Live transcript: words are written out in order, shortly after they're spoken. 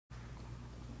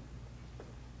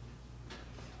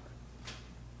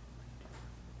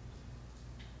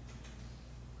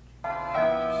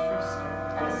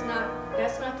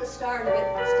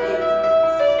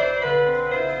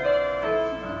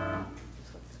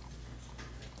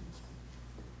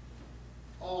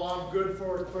all I'm good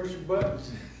for is pushing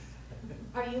buttons.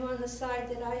 Are you on the side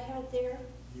that I had there?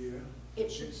 Yeah.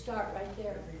 It should start right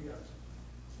there. Yes.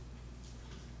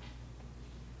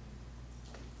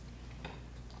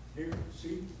 Here,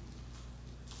 see?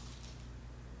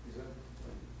 Is that?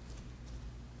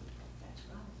 That's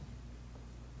right.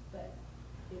 But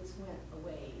it's went a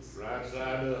ways. Right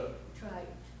side up. Try,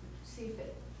 see if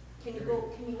it, can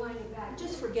you wind it back?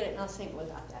 Just forget it and I'll sing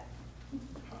without that.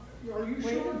 Are you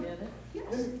Wait a sure? minute. Yes.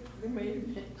 Wait a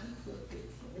minute.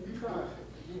 Let me try.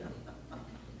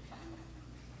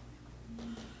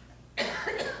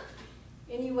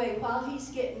 Anyway, while he's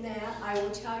getting that, I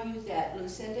will tell you that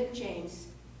Lucinda and James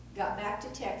got back to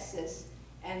Texas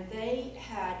and they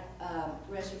had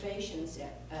reservations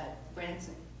at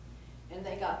Branson. And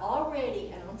they got all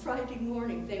ready, and on Friday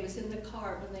morning, they was in the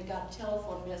car when they got a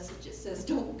telephone message that says,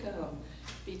 don't come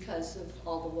because of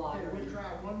all the water. Here, we try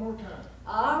it one more time.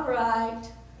 All right.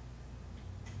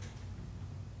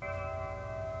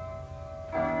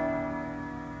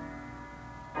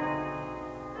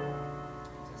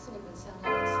 It doesn't even sound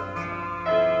like the same song.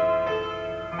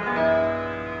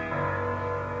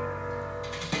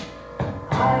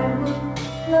 I would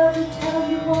love to tell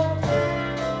you what.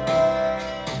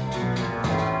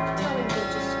 Tell him to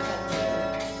just cut.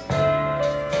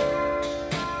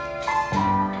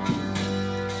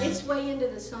 It's way into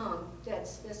the song.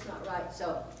 That's not right.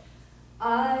 So,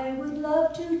 I would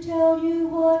love to tell you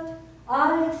what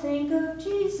I think of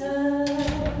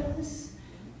Jesus,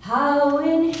 how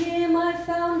in him I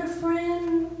found a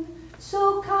friend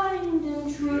so kind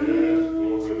and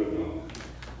true.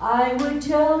 I would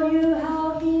tell you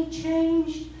how he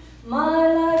changed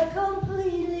my life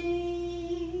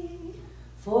completely,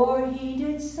 for he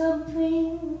did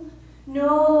something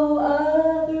no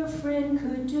other friend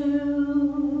could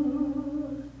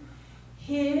do.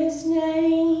 His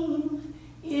name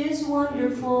is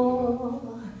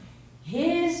wonderful.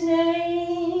 His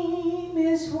name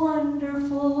is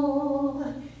wonderful.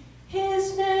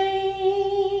 His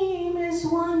name is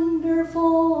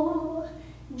wonderful.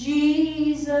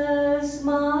 Jesus,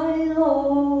 my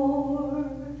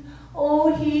Lord.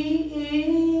 Oh,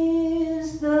 he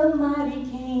is the mighty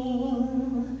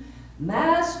King,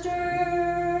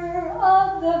 master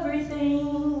of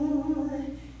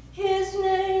everything. His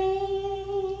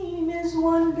name is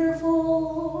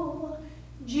wonderful.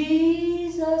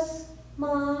 Jesus,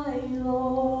 my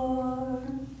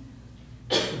Lord.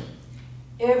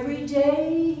 Every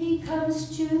day he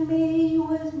comes to me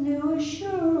with new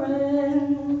assurance.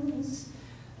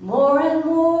 More and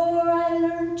more I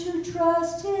learn to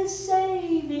trust his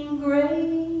saving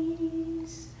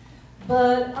grace.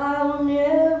 But I'll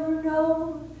never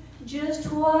know just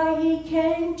why he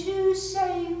came to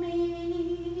save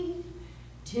me,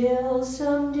 till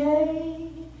someday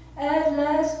at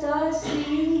last I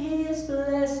see his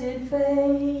blessed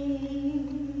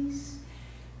face.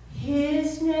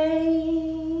 His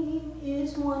name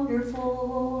is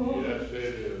wonderful. Yes, it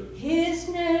is. His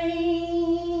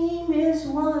name is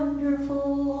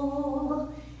wonderful.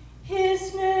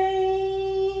 His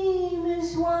name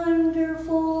is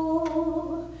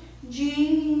wonderful.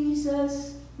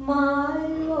 Jesus, my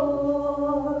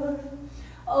Lord.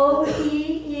 Oh,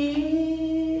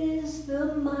 he is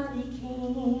the mighty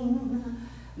King,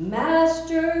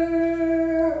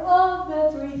 master of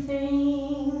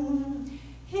everything.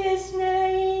 His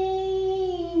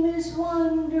name is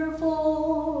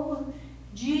wonderful.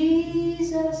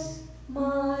 Jesus,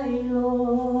 my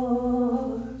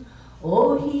Lord.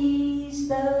 Oh, he's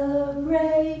the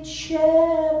great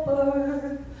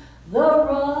shepherd, the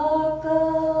rock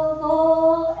of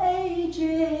all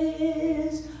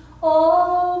ages.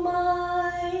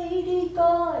 Almighty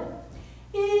God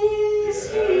is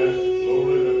he.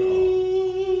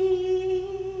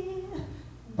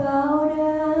 Bow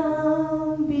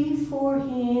down before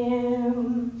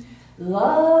him,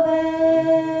 love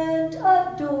and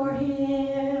adore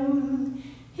him.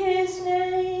 His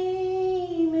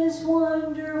name is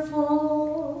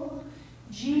wonderful.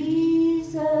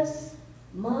 Jesus,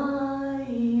 my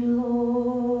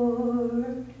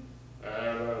Lord.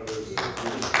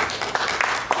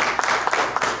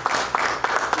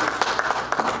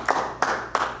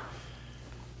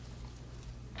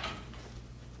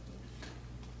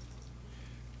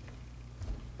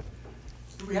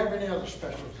 Do we have any other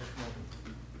specials this morning?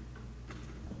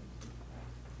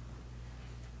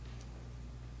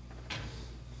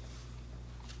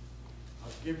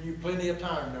 I've given you plenty of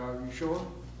time now, are you sure?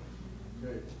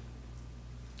 Good.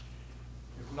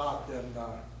 If not, then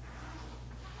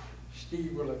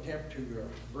Steve will attempt to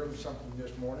bring something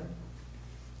this morning.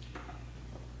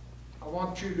 I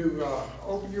want you to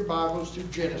open your Bibles to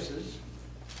Genesis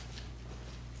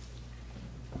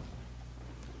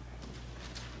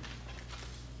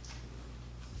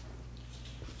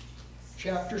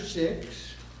chapter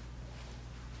 6.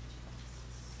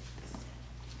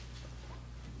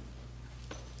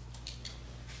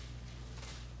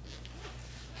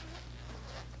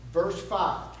 Verse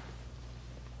 5.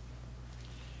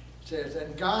 It says,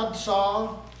 "And God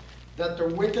saw that the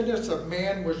wickedness of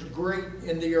man was great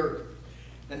in the earth,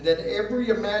 and that every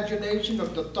imagination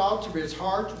of the thoughts of his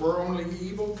heart were only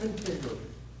evil continually."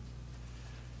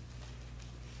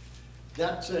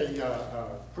 That's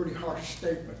a pretty harsh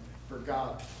statement for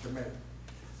God to make.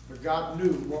 But God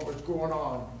knew what was going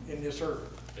on in this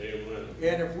earth. Amen.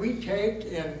 And if we take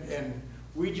and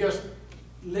we just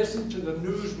listen to the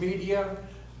news media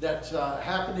that's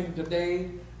happening today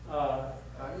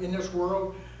in this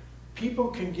world, people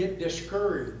can get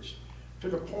discouraged to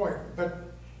the point,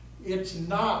 but it's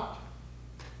not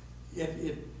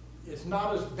it's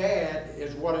not as bad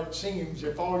as what it seems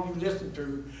if all you listen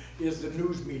to is the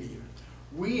news media.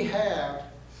 We have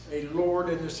a Lord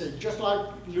in the sea, just like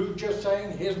Luke just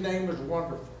saying, his name is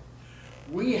wonderful.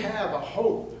 We have a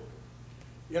hope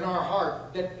in our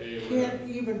heart that can't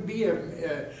even be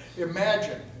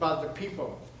imagined by the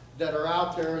people that are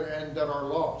out there and that are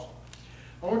lost.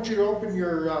 I want you to open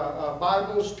your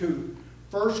Bibles to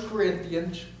 1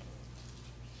 Corinthians.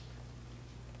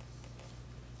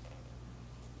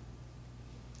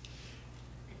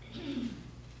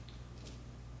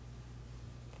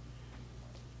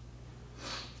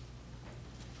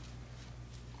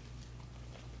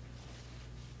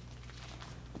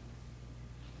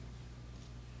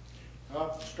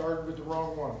 Started with the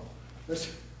wrong one.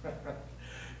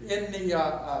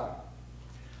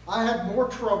 I had more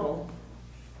trouble.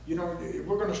 You know,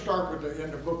 we're going to start with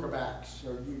in the book of Acts.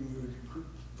 So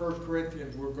 1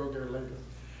 Corinthians, we'll go there later.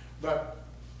 But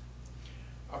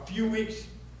a few weeks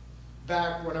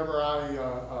back, whenever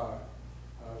I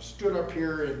stood up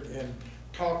here and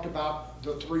talked about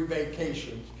the three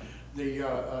vacations,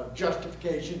 the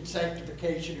justification,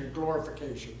 sanctification, and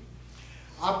glorification,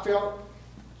 I felt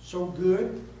so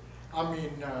good. I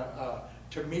mean,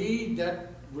 to me, that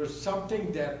was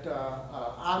something that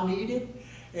I needed.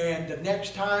 And the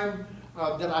next time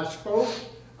that I spoke,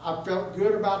 I felt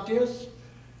good about this.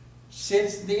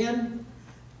 Since then,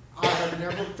 I have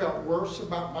never felt worse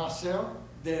about myself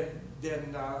than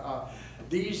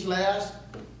these last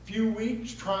few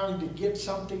weeks trying to get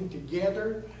something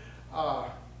together.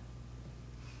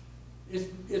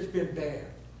 It's been bad.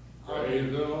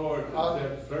 Praise the Lord.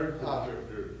 That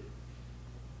scripture.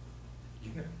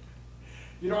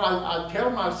 You know, I tell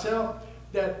myself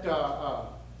that,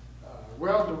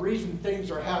 well, the reason things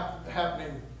are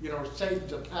happening, you know,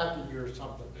 Satan's attacking you or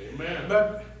something. Amen.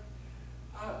 But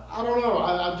I don't know.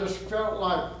 I just felt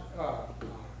like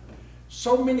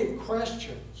so many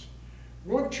questions.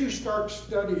 Once you start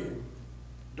studying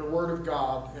the Word of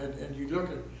God and you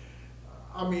look at,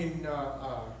 I mean,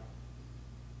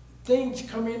 things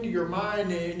come into your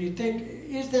mind and you think,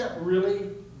 is that really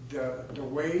the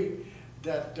way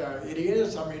that it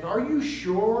is? I mean, are you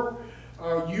sure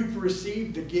you've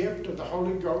received the gift of the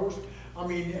Holy Ghost? I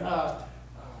mean,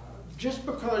 just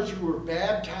because you were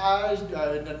baptized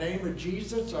in the name of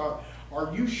Jesus,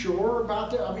 are you sure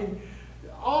about that? I mean,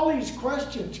 all these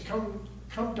questions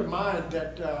come to mind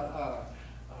that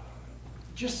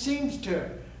just seems to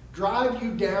drive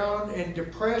you down and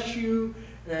depress you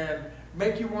and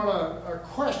make you want to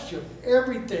question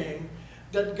everything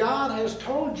that God has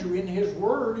told you in His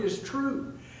Word is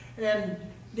true. And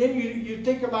then you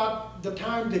think about the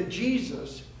time that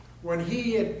Jesus, when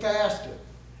He had fasted,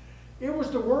 it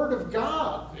was the Word of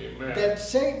God Amen. That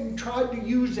Satan tried to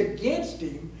use against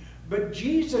Him, but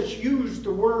Jesus used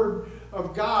the Word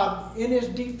of God in His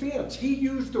defense. He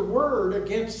used the Word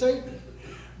against Satan.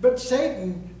 But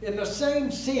Satan, in the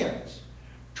same sense,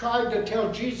 tried to tell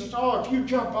Jesus, oh, if you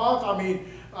jump off, I mean,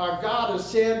 God has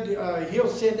said He'll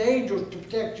send angels to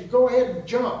protect you. Go ahead and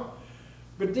jump.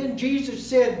 But then Jesus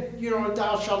said, you know,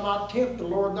 thou shalt not tempt the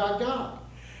Lord thy God.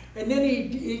 And then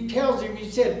he tells him, he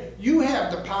said, you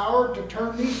have the power to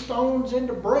turn these stones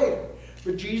into bread.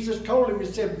 But Jesus told him, he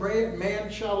said,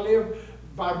 man shall live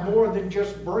by more than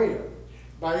just bread,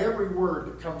 by every word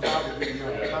that comes out of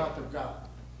the mouth of God.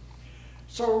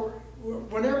 So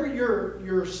whenever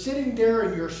you're sitting there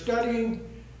and you're studying,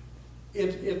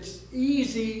 it's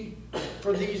easy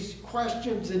for these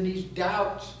questions and these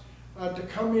doubts to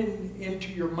come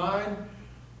into your mind.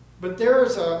 But there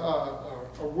is a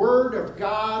word of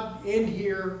God in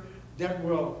here that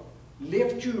will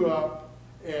lift you up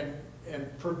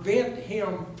and prevent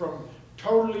him from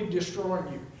totally destroying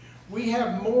you. We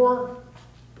have more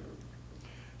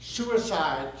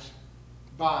suicides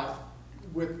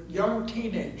with young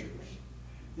teenagers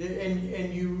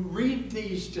And you read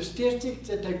these statistics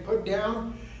that they put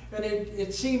down, and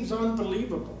it seems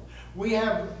unbelievable. We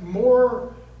have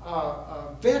more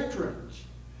veterans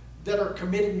that are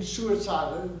committing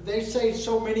suicide. They say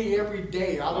so many every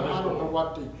day. I don't know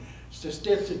what the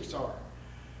statistics are.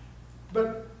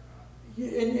 But,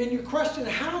 and you question,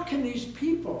 how can these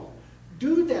people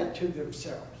do that to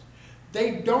themselves?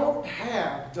 They don't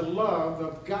have the love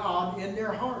of God in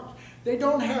their hearts. They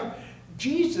don't have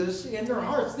Jesus in their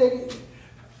hearts.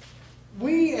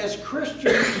 We as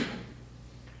Christians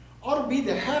ought to be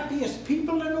the happiest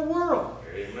people in the world.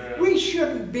 Amen. We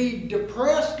shouldn't be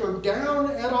depressed or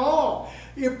down at all.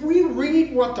 If we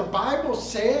read what the Bible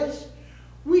says,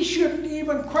 we shouldn't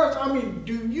even question. I mean,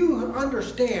 do you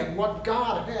understand what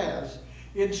God has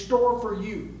in store for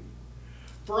you?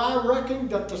 For I reckon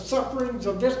that the sufferings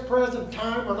of this present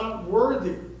time are not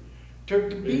worthy to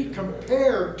be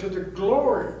compared to the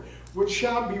glory which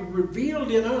shall be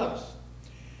revealed in us.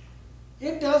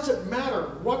 It doesn't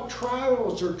matter what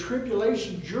trials or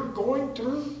tribulations you're going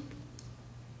through.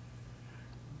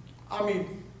 I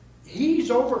mean, He's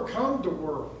overcome the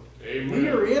world. Amen. We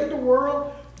are in the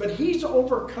world, but He's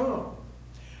overcome.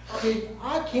 I mean,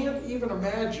 I can't even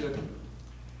imagine,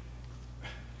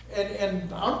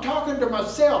 and I'm talking to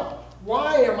myself,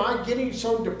 why am I getting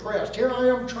so depressed? Here I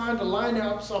am trying to line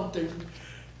out something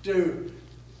to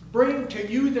bring to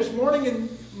you this morning, and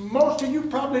most of you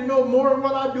probably know more than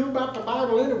what I do about the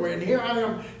Bible anyway, and here I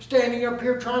am standing up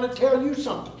here trying to tell you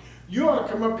something. You ought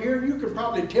to come up here and you can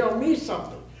probably tell me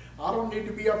something. I don't need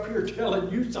to be up here telling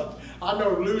you something. I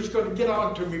know Lou's going to get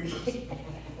on to me,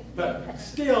 but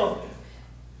still,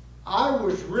 I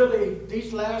was really,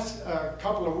 these last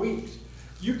couple of weeks,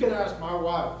 you can ask my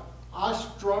wife, I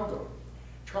struggled.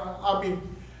 I mean,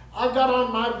 I got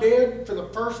on my bed for the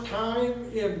first time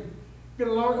in a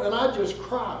long, and I just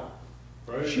cried.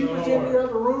 Praise She was the in Lord. the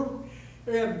other room,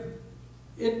 and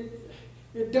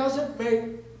it doesn't make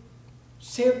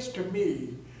sense to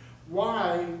me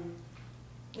why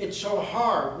it's so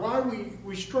hard, why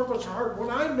we struggle so hard, when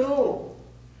I know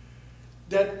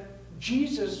that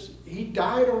Jesus, He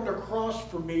died on the cross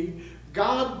for me.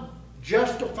 God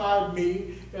justified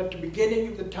me at the beginning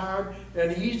of the time,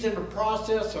 and He's in the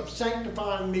process of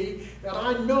sanctifying me, and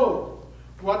I know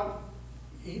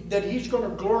that He's going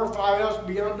to glorify us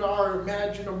beyond our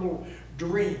imaginable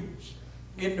dreams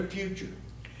in the future.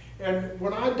 And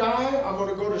when I die, I'm going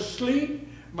to go to sleep.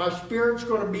 My spirit's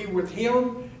going to be with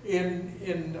Him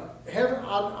in heaven.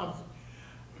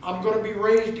 I'm going to be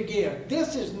raised again.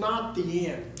 This is not the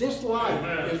end. This life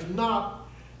Amen. is not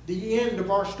the end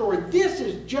of our story. This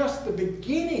is just the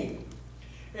beginning.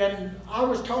 And I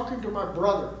was talking to my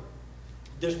brother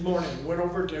this morning. Went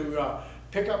over to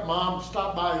pick up Mom,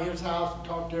 stopped by his house and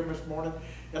talked to him this morning.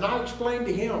 And I explained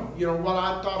to him, you know, what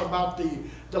I thought about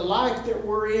the life that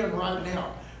we're in right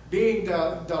now. Being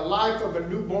the life of a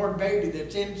newborn baby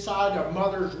that's inside a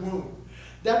mother's womb.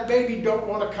 That baby don't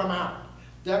want to come out.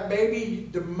 That baby,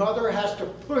 the mother has to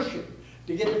push it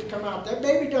to get it to come out. That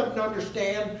baby doesn't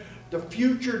understand the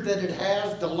future that it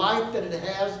has, the life that it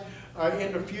has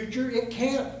in the future. It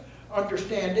can't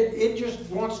understand it. It just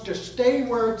wants to stay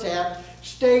where it's at,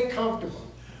 stay comfortable.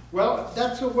 Well,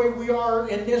 that's the way we are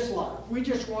in this life. We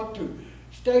just want to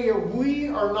stay here. We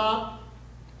are not,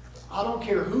 I don't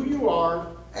care who you are,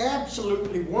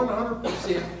 absolutely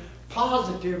 100%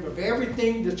 positive of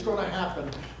everything that's going to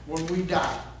happen when we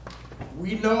die.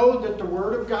 We know that the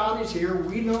Word of God is here.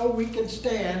 We know we can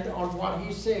stand on what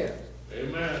He said.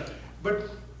 Amen. But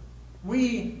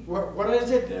what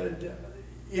is it?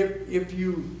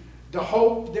 The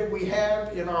hope that we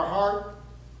have in our heart,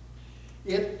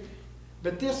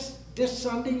 but this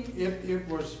Sunday, it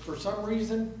was, for some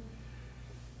reason,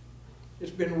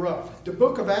 it's been rough. The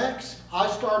book of Acts, I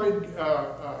started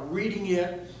reading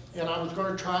it, and I was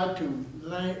going to try to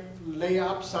lay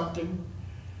out something.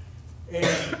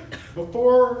 And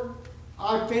before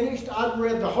I finished, I'd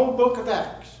read the whole book of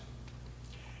Acts.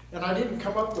 And I didn't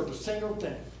come up with a single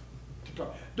thing to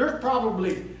talk. There's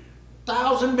probably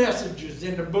 1,000 messages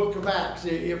in the book of Acts.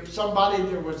 If somebody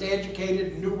that was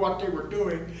educated and knew what they were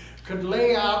doing could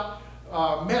lay out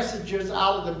messages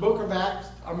out of the book of Acts,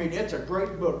 I mean, it's a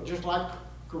great book, just like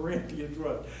Corinthians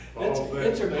was.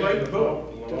 It's a great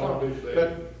book.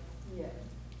 But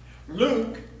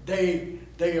Luke, they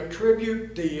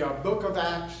attribute the book of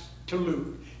Acts to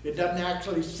Luke. It doesn't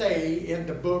actually say in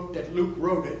the book that Luke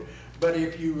wrote it, but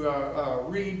if you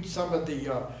read some of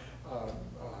the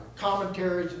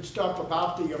commentaries and stuff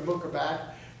about the book of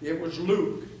Acts, it was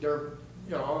Luke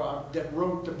that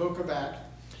wrote the book of Acts.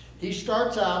 He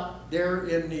starts out there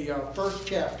in the first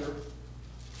chapter.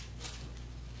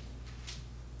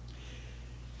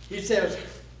 He says,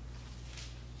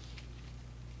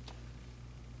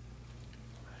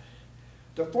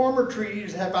 "The former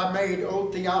treatise have I made,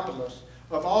 O Theophilus,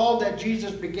 of all that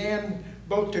Jesus began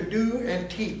both to do and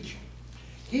teach."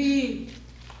 He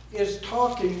is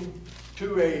talking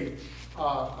to a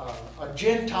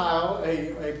Gentile,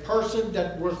 a person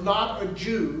that was not a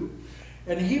Jew,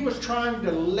 and he was trying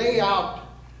to lay out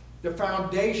the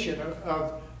foundation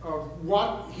of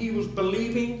what he was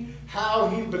believing, how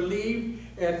he believed,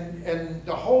 and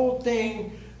the whole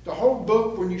thing, the whole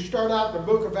book. When you start out the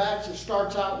book of Acts, it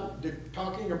starts out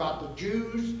talking about the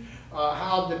Jews,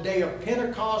 how the day of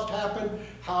Pentecost happened,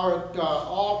 how it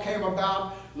all came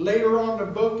about. Later on in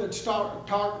the book, it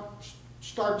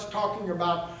starts talking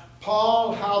about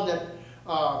Paul, how that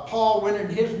Paul went in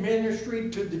his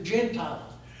ministry to the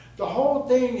Gentiles. The whole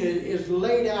thing is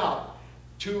laid out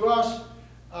to us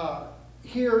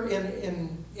here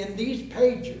in these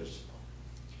pages,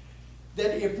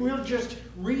 that if we'll just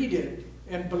read it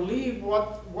and believe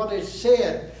what is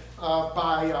said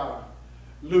by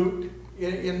Luke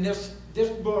in this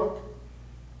book,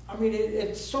 I mean,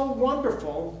 it's so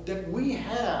wonderful that we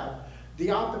have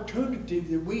the opportunity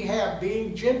that we have,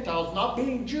 being Gentiles, not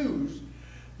being Jews,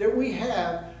 that we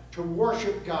have to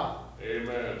worship God.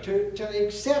 Amen. To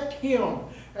accept Him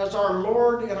as our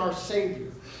Lord and our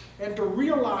Savior, and to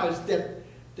realize that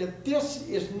this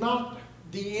is not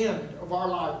the end of our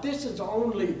life. This is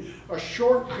only a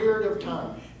short period of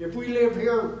time. If we live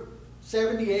here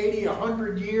 70, 80,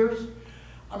 100 years,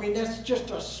 I mean, that's just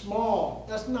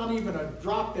that's not even a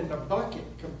drop in the bucket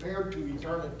compared to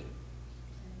eternity.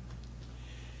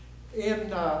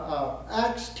 In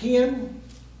Acts 10,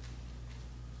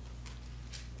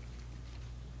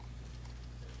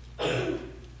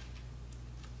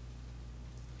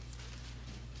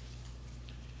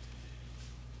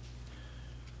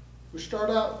 we start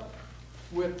out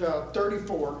with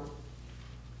 34.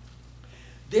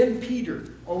 "Then Peter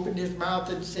opened his mouth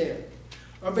and said,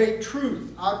 Of a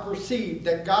truth I perceive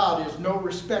that God is no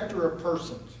respecter of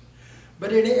persons,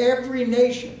 but in every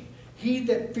nation he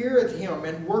that feareth him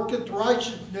and worketh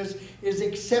righteousness is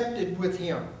accepted with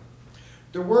him.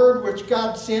 The word which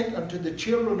God sent unto the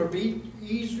children of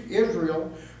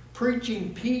Israel,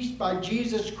 preaching peace by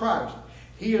Jesus Christ,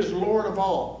 he is Lord of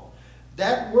all.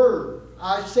 That word,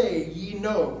 I say, ye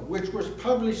know, which was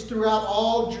published throughout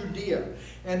all Judea,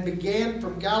 and began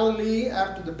from Galilee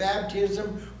after the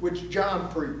baptism which John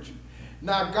preached.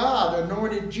 Now God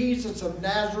anointed Jesus of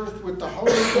Nazareth with the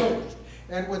Holy Ghost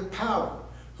and with power,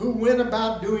 who went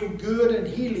about doing good and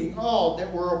healing all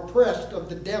that were oppressed of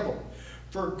the devil,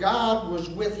 for God was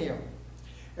with him.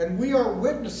 And we are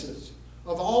witnesses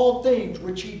of all things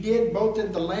which he did both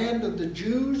in the land of the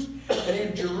Jews and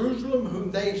in Jerusalem,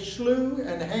 whom they slew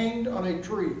and hanged on a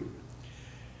tree."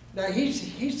 Now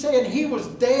he's saying he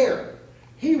was there.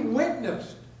 He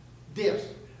witnessed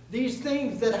these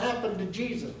things that happened to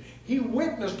Jesus. He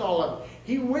witnessed all of it.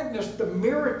 He witnessed the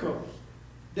miracles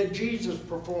that Jesus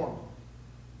performed.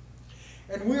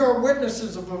 "And we are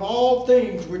witnesses of all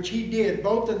things which he did,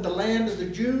 both in the land of the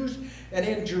Jews and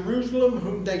in Jerusalem,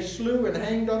 whom they slew and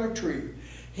hanged on a tree.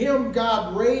 Him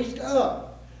God raised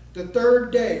up the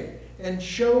third day and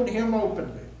showed him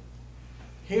openly."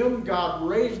 Him God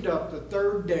raised up the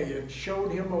third day and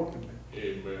showed him openly.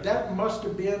 Amen. That must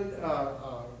have been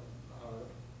a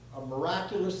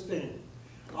miraculous thing.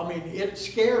 I mean, it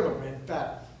scared them, in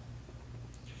fact.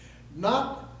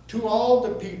 "Not to all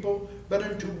the people, but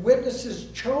unto witnesses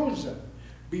chosen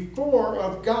before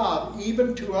of God,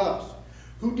 even to us,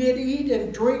 who did eat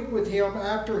and drink with him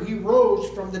after he rose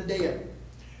from the dead."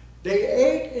 They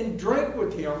ate and drank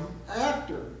with him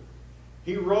after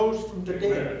he rose from the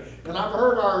dead. And I've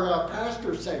heard our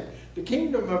pastor say, the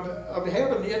kingdom of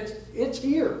heaven, it's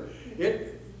here.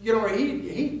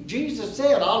 Jesus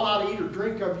said, "I'll not eat or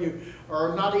drink of you,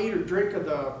 or not eat or drink of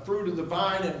the fruit of the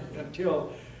vine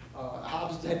until," how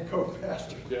does that go,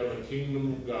 Pastor? The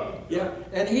kingdom of God. Yeah,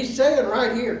 and he's saying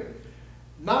right here,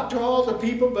 "Not to all the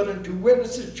people, but unto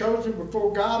witnesses chosen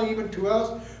before God, even to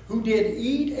us, who did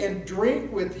eat and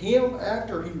drink with him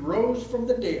after he rose from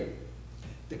the dead."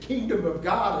 The kingdom of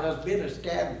God has been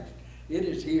established. It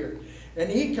is here. "And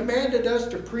he commanded us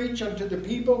to preach unto the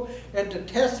people and to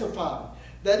testify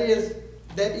that it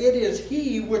is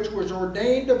he which was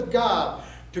ordained of God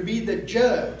to be the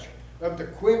judge of the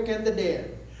quick and the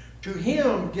dead. To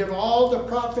him give all the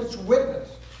prophets witness,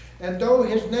 and through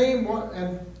his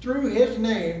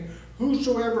name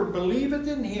whosoever believeth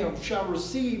in him shall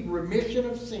receive remission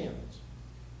of sins."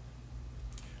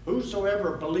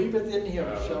 Whosoever believeth in him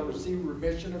shall receive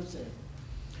remission of sins.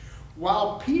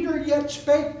 "While Peter yet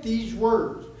spake these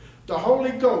words, the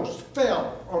Holy Ghost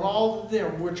fell on all of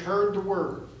them which heard the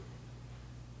word.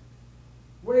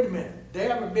 Wait a minute, they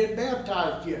haven't been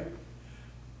baptized yet.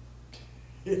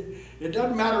 It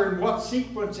doesn't matter in what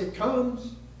sequence it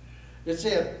comes. It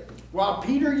said, while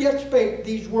Peter yet spake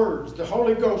these words, the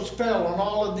Holy Ghost fell on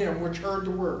all of them which heard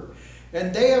the word.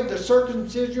 And they of the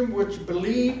circumcision which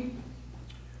believed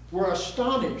were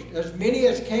astonished, as many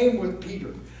as came with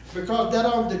Peter, because that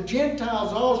on the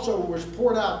Gentiles also was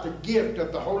poured out the gift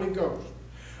of the Holy Ghost.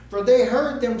 For they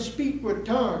heard them speak with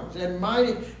tongues and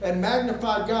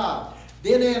magnify God.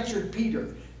 Then answered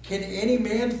Peter, can any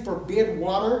man forbid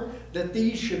water, that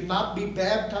these should not be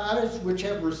baptized, which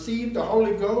have received the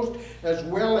Holy Ghost as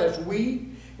well as we?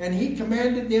 And he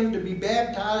commanded them to be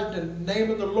baptized in the name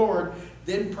of the Lord.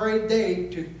 Then prayed they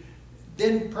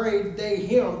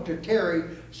him to tarry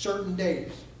certain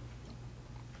days.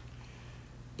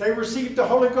 They received the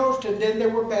Holy Ghost and then they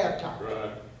were baptized.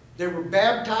 Right. They were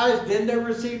baptized, then they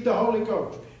received the Holy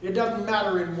Ghost. It doesn't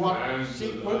matter in what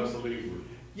sequence.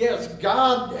 Yes,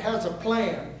 God has a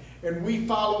plan, and we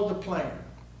follow the plan.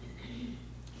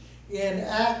 In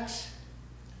Acts,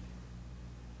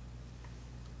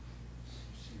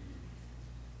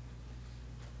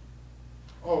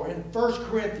 in 1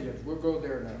 Corinthians, we'll go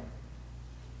there now.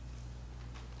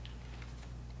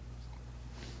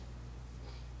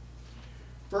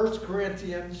 First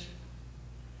Corinthians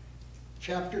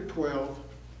chapter 12.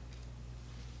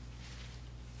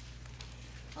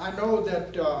 I know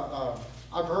that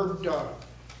I've heard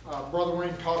Brother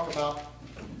Wayne talk about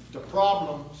the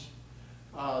problems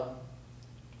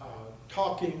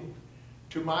talking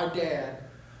to my dad,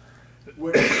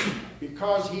 which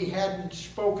because he hadn't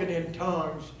spoken in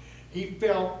tongues, he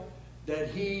felt that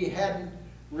he hadn't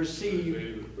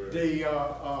received the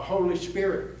Holy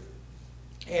Spirit.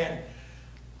 And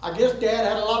I guess Dad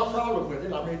had a lot of problem with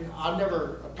it. I mean, I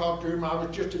never talked to him. I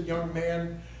was just a young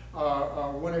man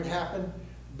when it happened.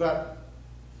 But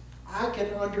I can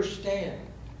understand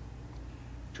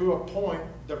to a point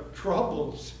the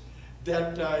troubles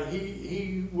that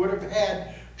he would have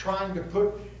had trying to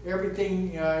put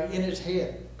everything in his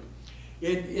head.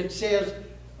 It says,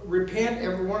 repent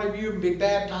every one of you and be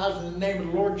baptized in the name of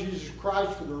the Lord Jesus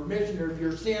Christ for the remission of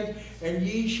your sins, and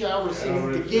ye shall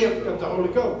receive the gift of the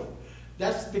Holy Ghost.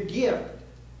 That's the gift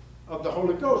of the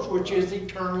Holy Ghost, which is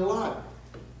eternal life.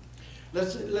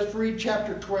 Let's read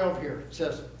chapter 12 here. It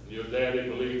says, your daddy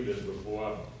believed this before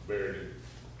I buried him.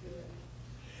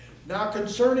 Now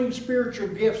concerning spiritual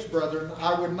gifts, brethren,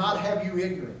 I would not have you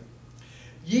ignorant.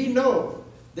 Ye know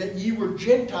that ye were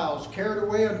Gentiles carried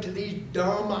away unto these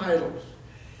dumb idols,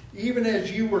 even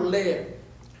as you were led.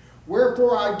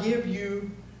 Wherefore I give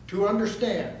you to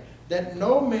understand that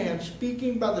no man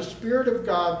speaking by the Spirit of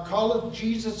God calleth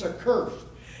Jesus accursed,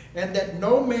 and that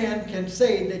no man can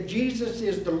say that Jesus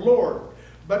is the Lord,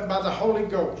 but by the Holy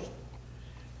Ghost.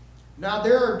 Now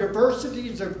there are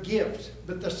diversities of gifts,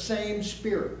 but the same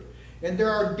Spirit. And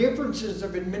there are differences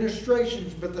of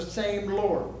administrations, but the same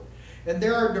Lord. And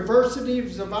there are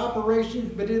diversities of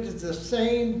operations, but it is the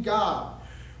same God,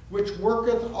 which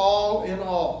worketh all in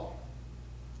all.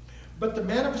 But the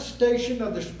manifestation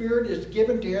of the Spirit is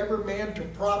given to every man to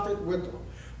profit withal.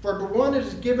 For to one it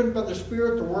is given by the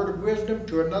Spirit the word of wisdom,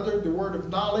 to another the word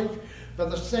of knowledge, by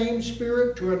the same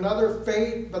Spirit, to another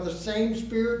faith, by the same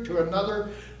Spirit, to another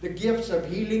the gifts of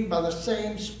healing, by the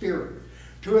same Spirit,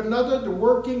 to another the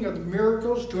working of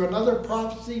miracles, to another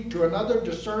prophecy, to another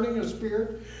discerning of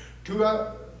spirit,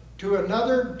 to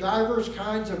another divers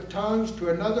kinds of tongues, to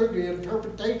another the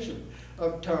interpretation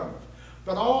of tongues.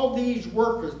 But all these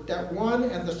worketh that one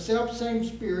and the selfsame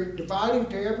Spirit, dividing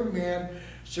to every man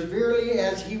severely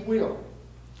as he will.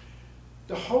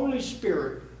 The Holy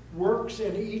Spirit works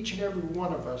in each and every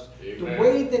one of us. Amen. The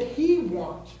way that he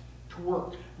wants to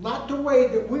work, not the way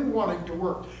that we want him to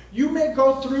work. You may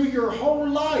go through your whole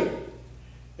life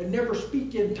and never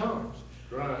speak in tongues.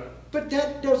 Right. But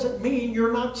that doesn't mean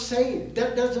you're not saved.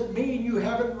 That doesn't mean you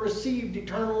haven't received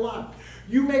eternal life.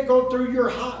 You may go through your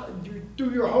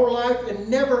whole life and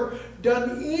never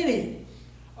done any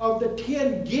of the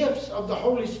 10 gifts of the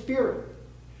Holy Spirit,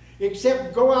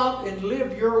 except go out and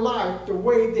live your life the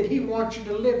way that he wants you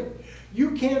to live it.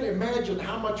 You can't imagine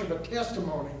how much of a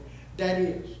testimony that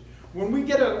is. When we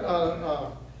get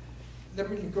let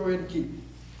me go ahead and keep.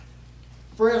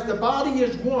 For as the body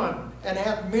is one, and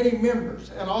hath many members,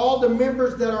 and all the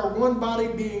members that are one body,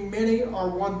 being many, are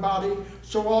one body,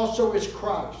 so also is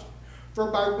Christ. For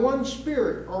by one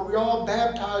Spirit are we all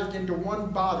baptized into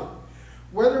one body,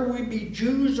 whether we be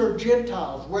Jews or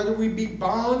Gentiles, whether we be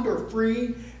bond or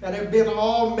free, and have been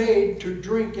all made to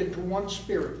drink into one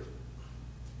Spirit.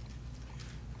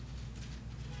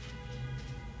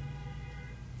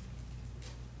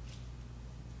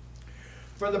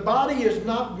 For the body is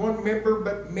not one member,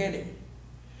 but many.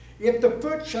 If the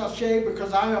foot shall say,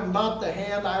 because I am not the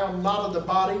hand, I am not of the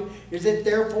body, is it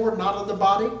therefore not of the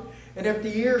body? And if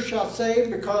the ear shall say,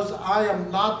 because I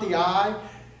am not the eye,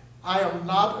 I am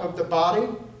not of the body,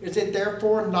 is it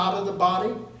therefore not of the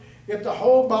body? If the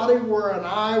whole body were an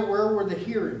eye, where were the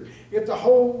hearing? If the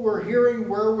whole were hearing,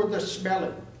 where were the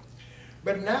smelling?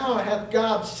 But now hath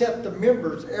God set the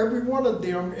members, every one of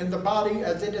them, in the body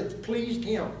as it hath pleased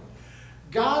him.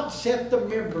 God set the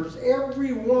members,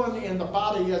 every one in the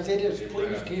body as it has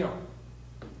pleased him.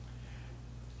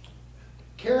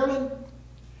 Carolyn,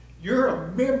 you're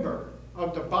a member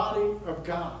of the body of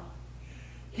God.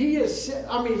 He is,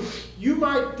 I mean, you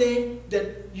might think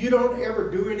that you don't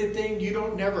ever do anything, you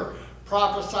don't never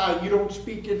prophesy, you don't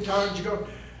speak in tongues,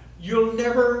 you'll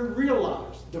never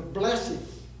realize the blessing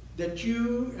that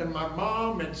you and my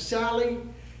mom and Sally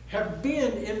have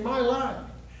been in my life.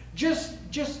 Just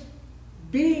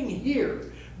being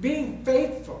here, being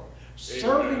faithful,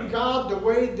 serving God the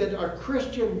way that a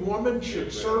Christian woman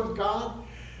should serve God.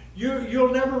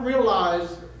 You'll never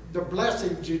realize the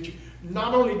blessings that you,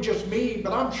 not only just me,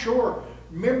 but I'm sure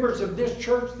members of this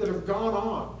church that have gone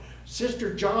on.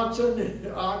 Sister Johnson,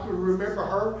 I can remember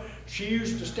her. She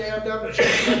used to stand up and she'd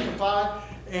testify,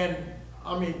 and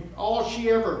I mean,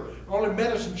 only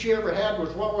medicine she ever had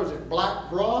was, what was it, black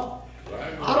broth?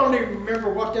 I don't even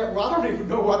remember what that was. I don't even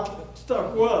know what that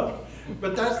stuff was.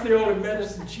 But that's the only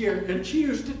medicine she had. And she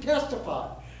used to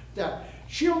testify that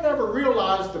she'll never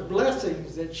realize the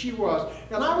blessings that she was.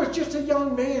 And I was just a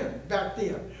young man back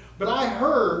then. But I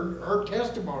heard her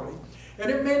testimony. And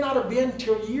it may not have been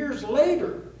till years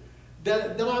later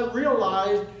that I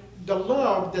realized the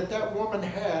love that woman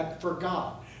had for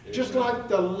God. Just like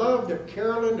the love that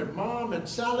Carolyn and Mom and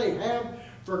Sally have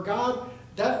for God,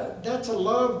 that's a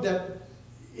love that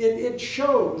it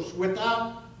shows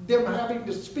without them having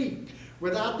to speak,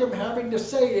 without them having to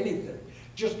say anything.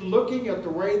 Just looking at the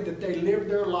way that they live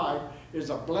their life is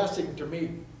a blessing to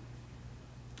me.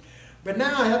 But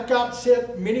now hath God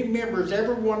set many members,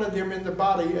 every one of them in the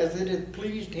body, as it hath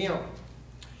pleased him.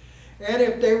 And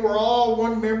if they were all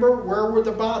one member, where were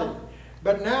the body?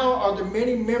 But now are there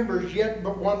many members, yet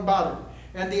but one body.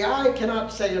 And the eye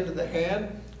cannot say unto the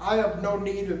hand, I have no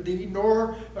need of thee,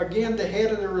 nor again the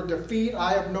head or the feet,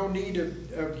 I have no need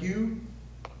of you.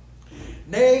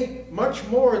 Nay, much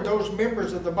more those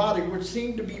members of the body which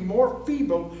seem to be more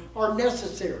feeble are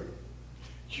necessary.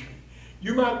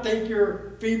 You might think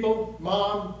you're feeble,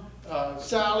 Mom,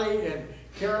 Sally, and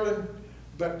Carolyn,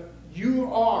 but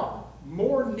you are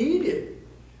more needed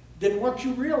than what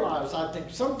you realize, I think.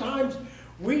 Sometimes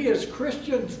we as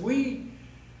Christians, we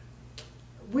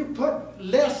put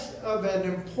less of an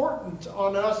importance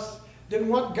on us than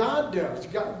what God does.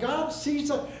 God sees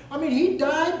us. I mean, he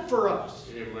died for us.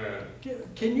 Amen.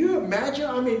 Can you imagine?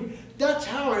 I mean, that's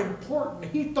how important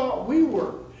he thought we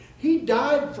were. He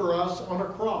died for us on a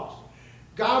cross.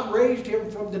 God raised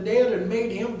him from the dead and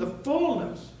made him the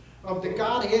fullness of the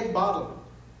Godhead bodily.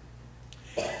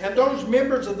 And those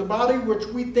members of the body which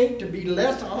we think to be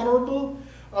less honorable,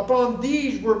 upon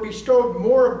these were bestowed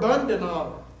more abundant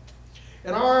honor.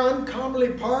 And our uncomely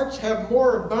parts have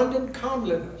more abundant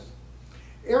comeliness.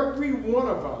 Every one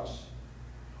of us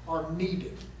are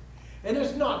needed. And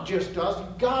it's not just us.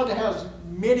 God has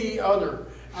many other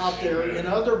out there in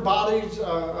other bodies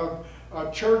of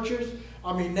churches.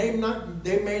 I mean, they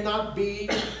may not be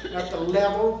at the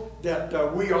level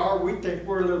that we are. We think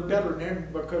we're a little better than them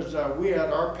because we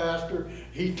had our pastor.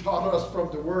 He taught us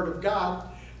from the Word of God.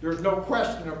 There's no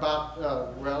question about,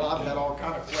 well, I've had all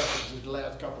kinds of questions in the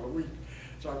last couple of weeks,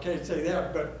 so I can't say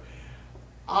that. But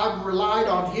I've relied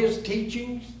on his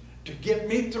teachings to get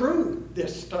me through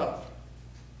this stuff.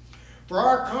 For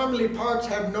our comely parts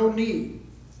have no need,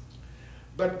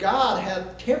 but God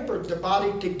hath tempered the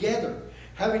body together,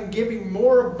 having given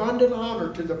more abundant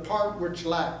honor to the part which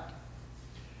lacked.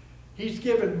 He's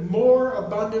given more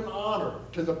abundant honor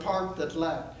to the part that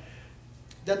lacked.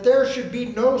 That there should be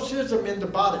no schism in the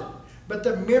body, but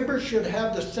the members should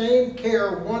have the same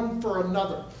care one for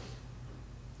another.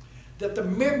 That the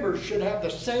members should have the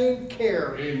same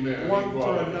care one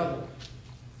for another.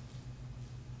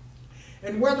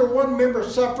 And whether one member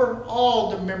suffer,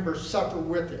 all the members suffer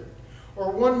with it.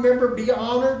 Or one member be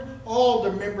honored, all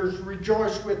the members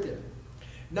rejoice with it.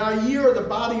 Now ye are the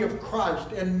body of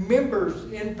Christ, and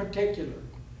members in particular.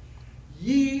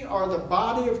 Ye are the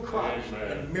body of Christ,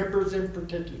 and members in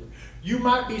particular. You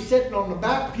might be sitting on the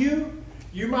back pew,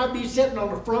 you might be sitting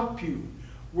on the front pew.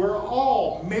 We're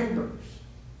all members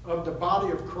of the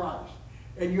body of Christ.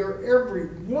 And every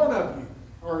one of you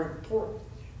are important.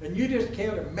 And you just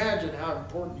can't imagine how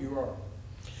important you are.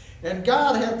 And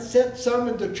God hath set some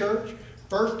in the church,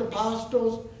 first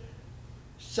apostles,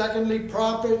 secondly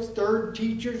prophets, third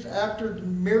teachers, after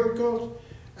miracles,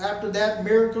 after that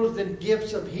miracles, then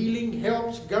gifts of healing,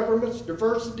 helps, governments,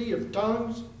 diversity of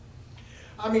tongues.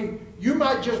 I mean, you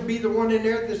might just be the one in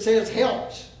there that says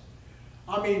helps.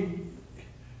 I mean,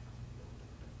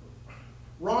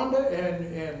 Rhonda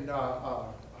and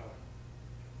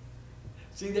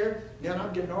see there? Then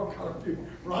I'm getting all kind of people.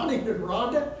 Ronnie and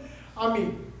Rhonda. I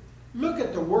mean, look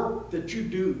at the work that you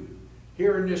do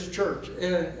here in this church,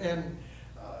 and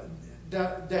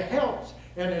the helps.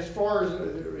 And as far as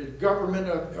the government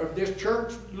of this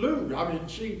church, Lou. I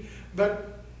mean,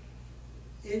 but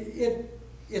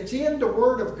it's in the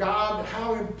Word of God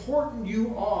how important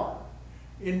you are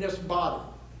in this body.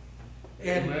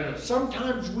 And Amen.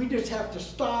 Sometimes we just have to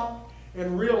stop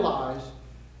and realize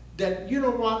that, you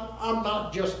know what, I'm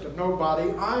not just a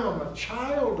nobody. I am a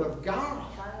child of God.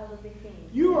 Child of the King.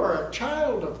 You are a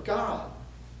child of God.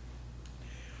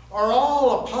 Are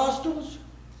all apostles?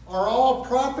 Are all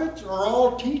prophets? Are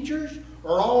all teachers?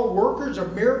 Are all workers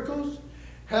of miracles?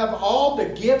 Have all the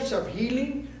gifts of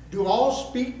healing? Do all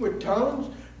speak with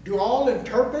tongues? Do all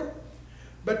interpret?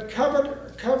 But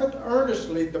covet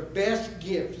earnestly the best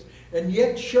gifts, and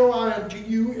yet show I unto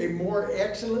you a more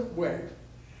excellent way.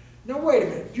 Now wait a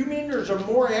minute. You mean there's a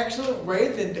more excellent way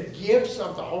than the gifts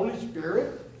of the Holy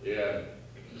Spirit? Yeah.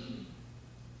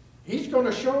 He's going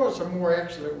to show us a more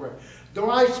excellent way. Though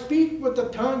I speak with the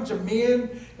tongues of men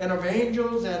and of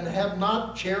angels and have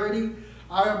not charity,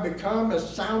 I have become a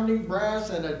sounding brass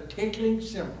and a tinkling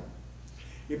cymbal.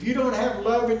 If you don't have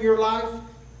love in your life,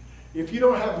 if you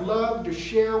don't have love to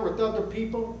share with other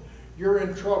people, you're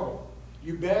in trouble.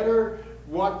 You better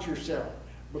watch yourself,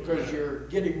 because you're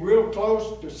getting real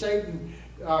close to Satan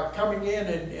coming in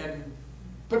and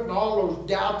putting all those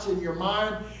doubts in your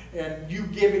mind and you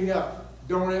giving up.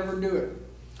 Don't ever do it.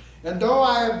 And though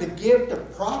I have the gift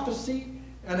of prophecy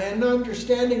and an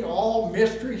understanding all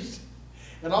mysteries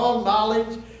and all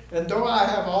knowledge, and though I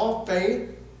have all faith,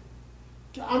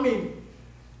 I mean,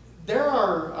 there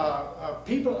are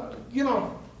people, you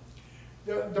know,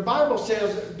 the Bible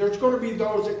says there's going to be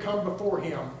those that come before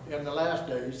him in the last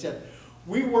day. He said,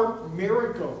 we work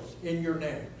miracles in your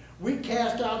name. We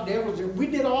cast out devils. We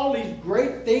did all these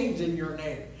great things in your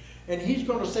name. And he's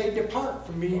going to say, depart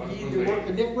from me, ye that work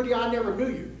iniquity, I never knew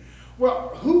you. Well,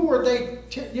 who were they?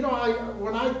 You know,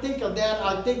 when I think of that,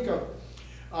 I think of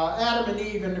Adam and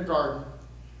Eve in the garden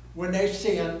when they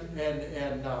sinned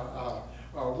and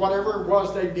whatever it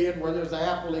was they did, whether it was the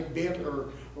apple they bit or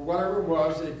whatever it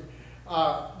was,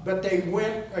 but they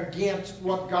went against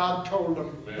what God told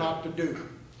them not to do.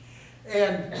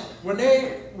 And when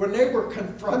they were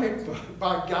confronted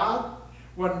by God,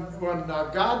 when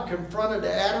God confronted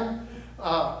Adam,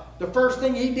 the first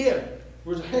thing he did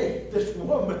was, hey, this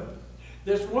woman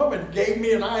gave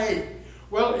me an I ate.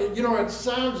 Well, you know, it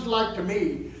sounds like to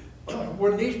me,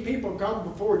 when these people come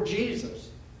before Jesus,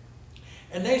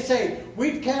 and they say,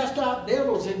 we've cast out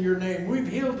devils in your name, we've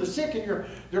healed the sick in your...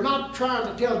 They're not trying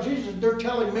to tell Jesus, they're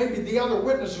telling maybe the other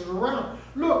witnesses around,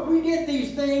 look, we did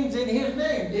these things in his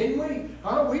name, didn't we?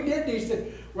 Huh? We did these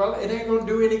things. Well, it ain't going to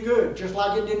do any good, just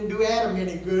like it didn't do Adam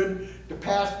any good to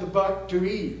pass the buck to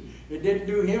Eve. It didn't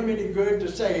do him any good to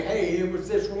say, hey, it was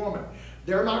this woman.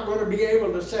 They're not going to be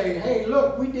able to say, hey,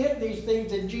 look, we did these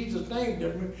things in Jesus' name,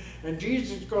 didn't we? And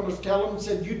Jesus is going to tell them,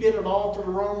 said, you did it all for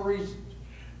the wrong reasons.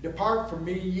 Depart from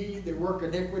me, ye that work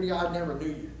iniquity, I never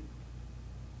knew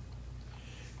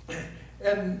you.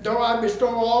 And though I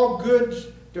bestow all goods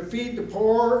to feed the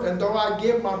poor, and though I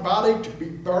give my body to be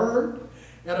burned,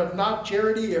 and have not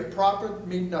charity, it profit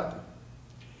me nothing.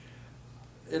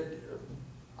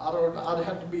 I'd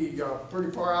have to be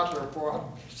pretty far out there before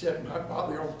I'd set my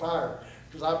body on fire,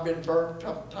 because I've been burned a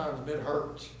couple times and it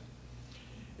hurts.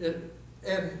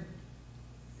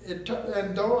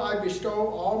 And though I bestow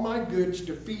all my goods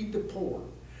to feed the poor.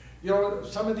 You know,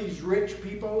 some of these rich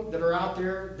people that are out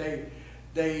there, they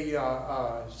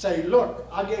say, look,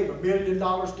 I gave $1 billion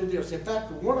to this. In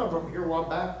fact, one of them here a while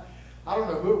back, I don't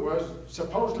know who it was,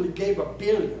 supposedly gave $1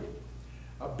 billion.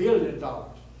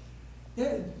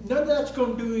 Yeah, none of that's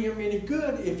going to do him any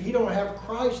good if he don't have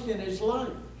Christ in his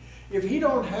life. If he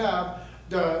don't have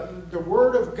the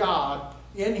Word of God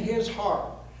in his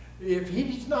heart. If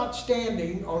he's not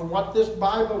standing on what this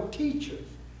Bible teaches,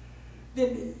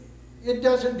 then it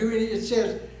doesn't do anything. It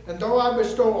says, and though I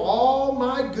bestow all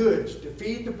my goods to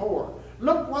feed the poor.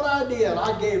 Look what I did.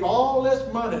 I gave all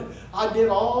this money. I did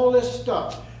all this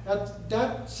stuff.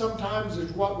 That sometimes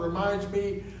is what reminds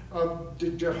me of the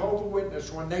Jehovah's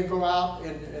Witness when they go out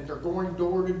and they're going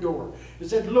door to door. It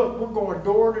said, look, we're going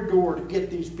door to door to get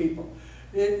these people.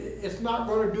 It's not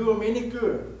going to do them any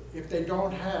good if they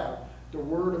don't have the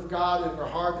Word of God in their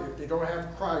heart, if they don't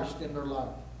have Christ in their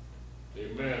life.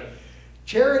 Amen.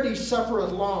 Charity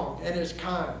suffereth long and is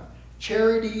kind.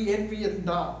 Charity envieth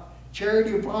not.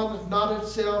 Charity vaunteth not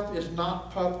itself, is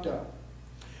not puffed up.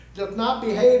 Doth not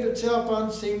behave itself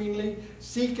unseemingly,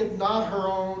 seeketh not her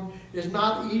own, is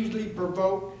not easily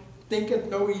provoked, thinketh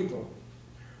no evil.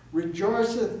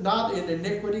 Rejoiceth not in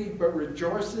iniquity, but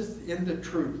rejoiceth in the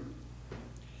truth.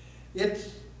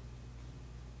 It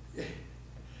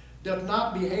doth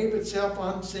not behave itself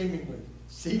unseemingly,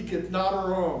 seeketh not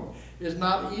her own, is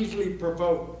not easily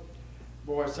provoked.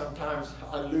 Boy, sometimes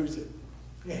I lose it.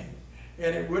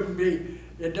 And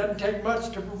it doesn't take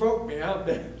much to provoke me, I'll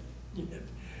bet.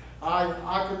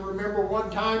 I can remember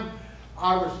one time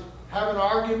I was having an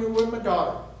argument with my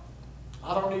daughter.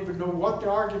 I don't even know what the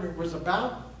argument was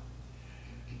about,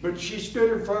 but she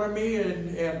stood in front of me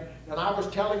and I was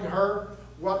telling her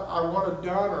what I wanted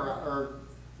done or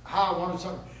how I wanted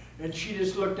something. And she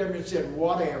just looked at me and said,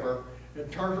 whatever,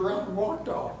 and turned around and walked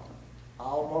off. I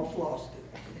almost lost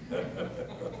it.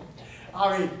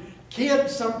 I mean,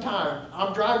 kids sometimes,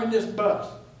 I'm driving this bus,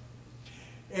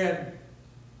 and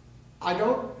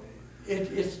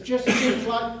it just seems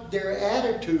like their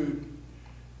attitude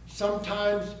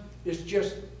sometimes is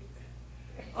just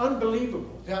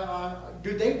unbelievable.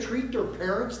 Do they treat their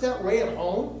parents that way at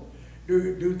home?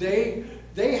 Do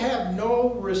they have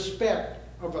no respect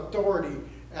of authority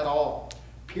at all,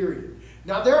 period.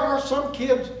 Now, there are some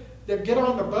kids that get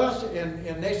on the bus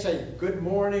and they say good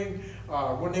morning.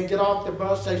 When they get off the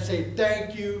bus, they say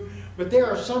thank you. But there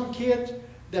are some kids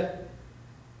that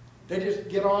they just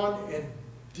get on and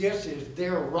this is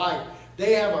their right.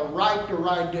 They have a right to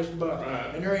ride this bus.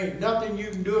 Right. And there ain't nothing you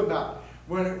can do about it.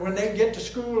 When they get to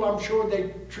school, I'm sure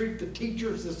they treat the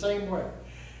teachers the same way.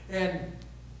 And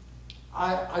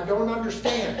I don't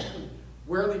understand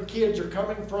where the kids are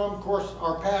coming from. Of course,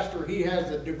 our pastor, he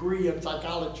has a degree in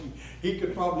psychology. He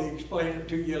could probably explain it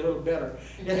to you a little better.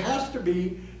 It has to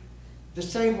be the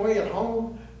same way at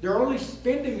home. They're only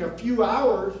spending a few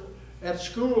hours at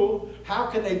school. How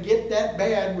can they get that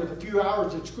bad with a few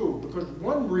hours at school? Because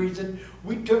one reason,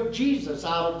 we took Jesus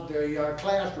out of the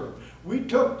classroom. We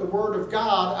took the Word of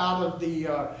God out of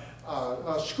the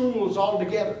schools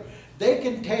altogether. They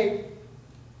can take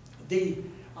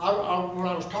when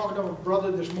I was talking to a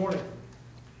brother this morning,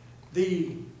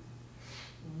 the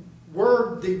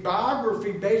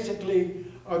biography basically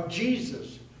of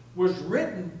Jesus was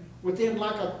written within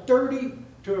like a 30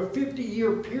 to a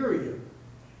 50-year period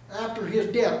after his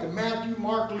death. The Matthew,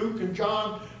 Mark, Luke, and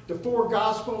John, the 4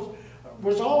 Gospels,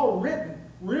 was all written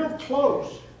real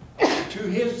close to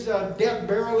his death,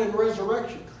 burial, and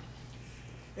resurrection.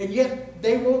 And yet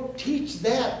they won't teach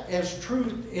that as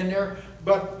truth in there.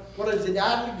 But what is it?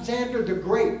 Alexander the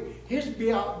Great, his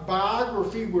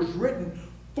biography was written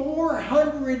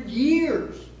 400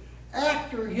 years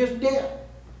after his death.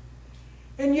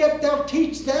 And yet they'll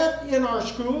teach that in our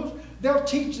schools. They'll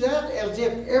teach that as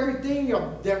if everything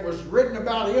that was written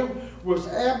about him was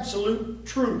absolute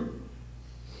truth.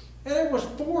 And it was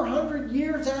 400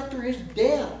 years after his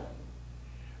death.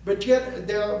 But yet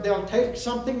they'll take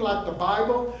something like the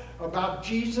Bible about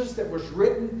Jesus that was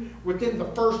written within the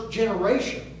first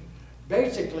generation,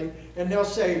 basically, and they'll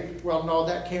say, well, no,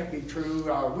 that can't be true.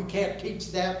 We can't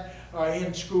teach that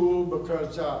in school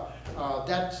because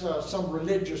that's some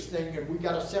religious thing, and we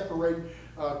got to separate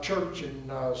church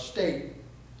and state.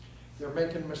 They're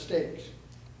making mistakes.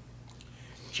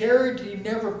 Charity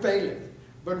never faileth,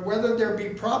 but whether there be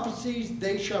prophecies,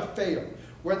 they shall fail.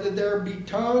 Whether there be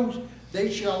tongues,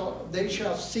 they shall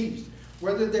cease.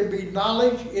 Whether there be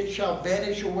knowledge, it shall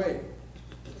vanish away.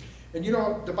 And you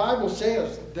know, the Bible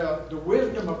says the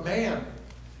wisdom of man,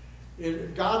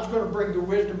 God's going to bring the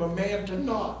wisdom of man to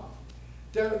naught.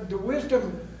 The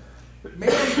wisdom,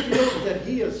 man feels that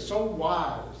he is so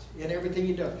wise in everything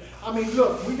he does. I mean,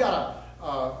 look, we got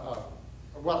a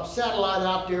satellite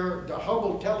out there, the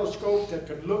Hubble telescope that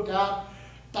can look out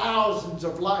thousands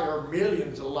of light, or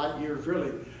millions of light years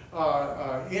really,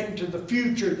 into the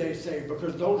future, they say,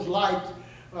 because those lights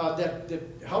that the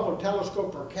Hubble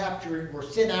telescope are capturing were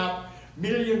sent out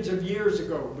millions of years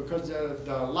ago because of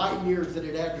the light years that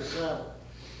it had to travel.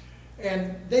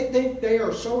 And they think they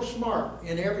are so smart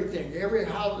in everything.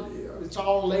 How it's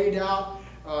all laid out.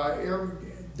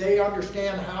 They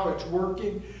understand how it's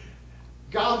working.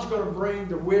 God's going to bring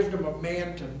the wisdom of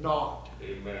man to naught.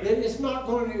 Amen. It's not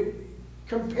going to,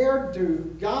 compared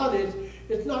to God,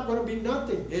 it's not going to be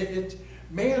nothing.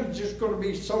 Man's just going to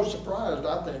be so surprised,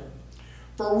 I think.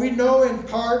 For we know in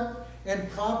part and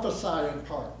prophesy in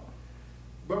part.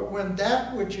 But when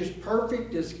that which is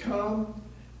perfect is come,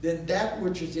 then that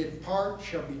which is in part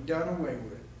shall be done away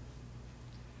with.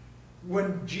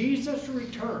 When Jesus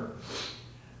returns,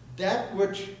 that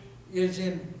which is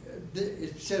in,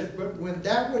 it says, but when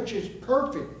that which is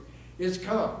perfect is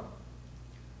come.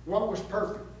 What was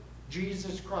perfect?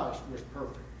 Jesus Christ was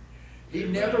perfect. He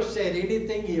never said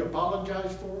anything he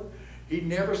apologized for. He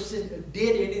never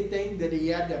did anything that he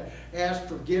had to ask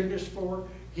forgiveness for.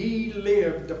 He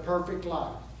lived the perfect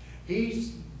life.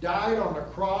 He died on the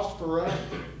cross for us.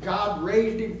 God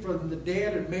raised him from the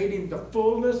dead and made him the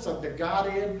fullness of the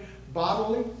Godhead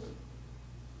bodily.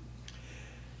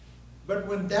 But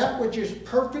when that which is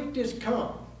perfect is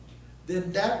come,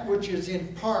 then that which is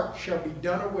in part shall be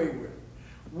done away with.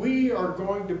 We are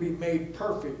going to be made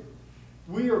perfect.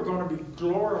 We are going to be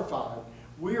glorified.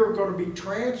 We are going to be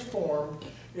transformed.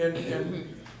 And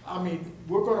I mean,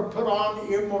 we're going to put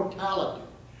on immortality.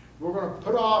 We're going to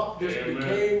put off this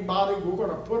decaying body. We're going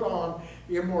to put on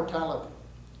immortality.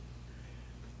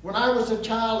 When I was a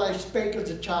child, I spake as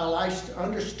a child. I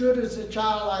understood as a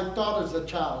child. I thought as a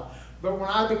child. But when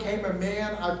I became a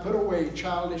man, I put away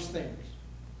childish things.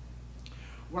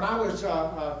 When I was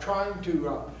trying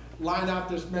to line out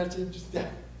this message,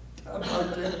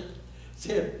 I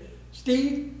said,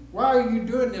 Steve, why are you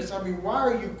doing this? I mean, why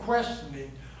are you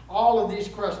questioning all of these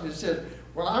questions? It said,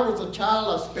 when I was a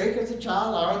child, I spake as a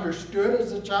child. I understood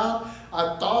as a child.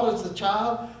 I thought as a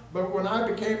child. But when I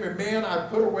became a man, I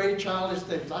put away childish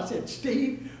things. I said,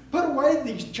 Steve, put away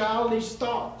these childish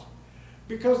thoughts.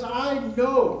 Because I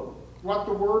know what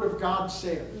the Word of God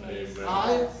says.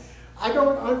 Amen. I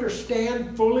don't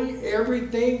understand fully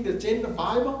everything that's in the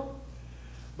Bible,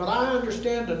 but I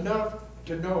understand enough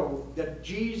to know that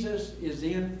Jesus is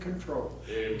in control.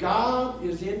 Amen. God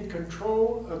is in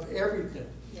control of everything.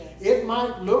 Yes. It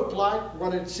might look like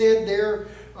what it said there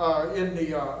in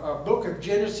the book of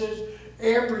Genesis,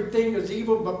 everything is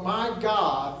evil, but my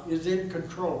God is in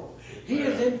control. He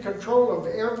is in control of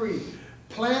every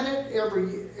planet,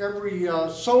 every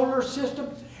solar system,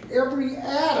 every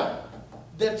atom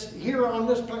that's here on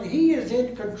this planet. He is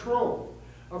in control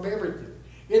of everything.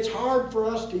 It's hard for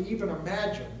us to even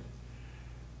imagine.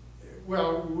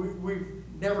 Well, we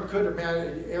never could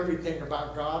imagine everything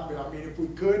about God, but I mean, if we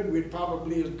could, we'd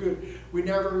probably as good. We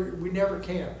never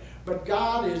can. But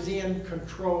God is in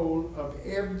control of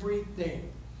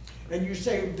everything. And you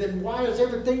say, then why is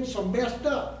everything so messed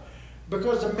up?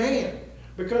 Because of man.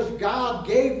 Because God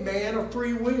gave man a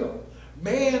free will.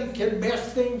 Man can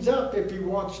mess things up if he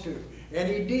wants to. And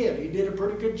he did. He did a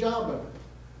pretty good job of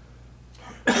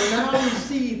it. So now we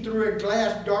see through a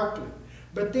glass darkly,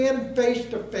 but then face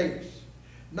to face.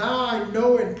 Now I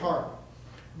know in part,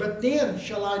 but then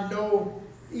shall I know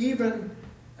even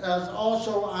as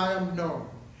also I am known.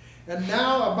 And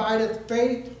now abideth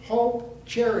faith, hope,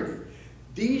 charity.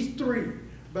 These three,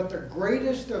 but the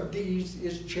greatest of these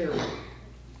is charity.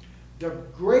 The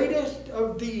greatest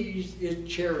of these is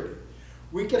charity.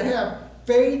 We can have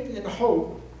faith and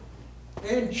hope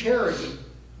and charity,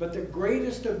 but the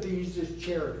greatest of these is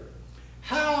charity.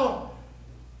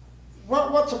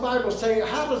 What's the Bible say?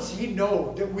 How does he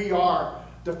know that we are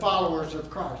the followers of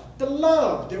Christ? The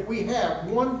love that we have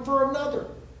one for another.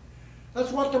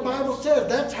 That's what the Bible says.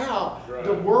 That's how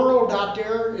the world out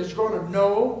there is going to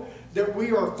know that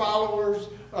we are followers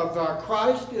of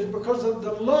Christ, is because of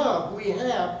the love we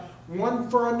have one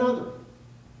for another.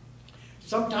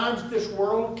 Sometimes this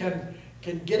world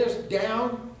can get us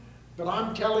down, but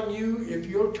I'm telling you, if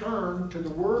you'll turn to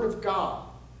the Word of God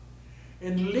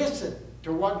and listen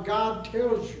to what God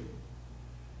tells you,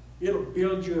 it'll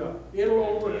build you up.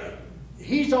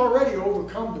 He's already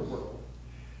overcome the world.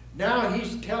 Now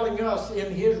he's telling us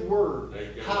in his word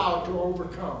how to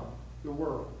overcome the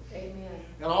world. Amen.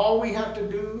 And all we have to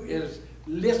do is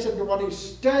listen to what he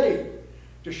studied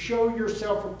to show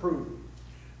yourself approved.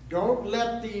 Don't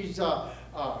let these,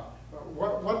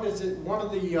 what is it, one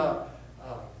of the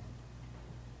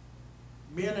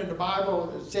men in the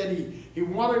Bible said he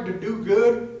wanted to do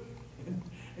good,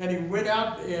 and he went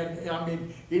out and, I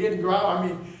mean, he didn't go out. I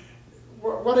mean,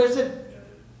 what is it?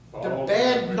 The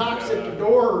bad knocks at the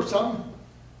door or something.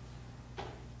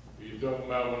 You talking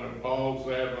about when Paul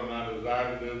said, when I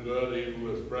desire to do good,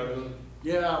 evil is present?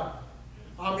 Yeah.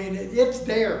 I mean, it's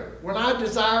there. When I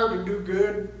desire to do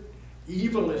good,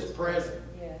 evil is present.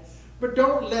 Yes. But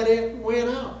don't let it win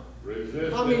out. Resist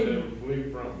it and flee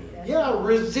from you. Yeah,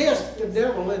 resist the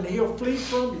devil and he'll flee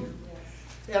from you.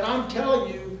 Yes. And I'm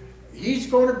telling you, he's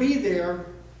going to be there,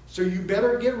 so you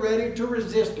better get ready to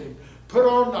resist him. Put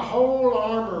on the whole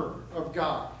armor of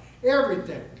God.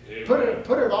 Everything. Amen.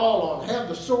 Put it all on. Have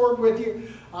the sword with you.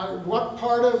 What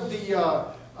part of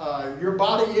the your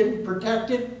body isn't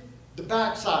protected? The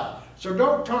backside. So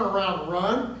don't turn around and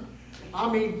run. I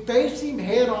mean, face him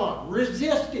head on.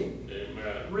 Resist him.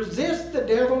 Amen. Resist the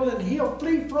devil and he'll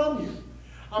flee from you.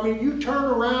 I mean, you turn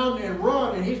around and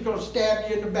run and he's going to stab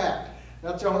you in the back.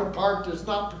 That's the only part that's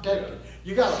not protected.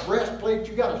 You got a breastplate,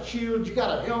 you got a shield, you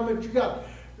got a helmet, you got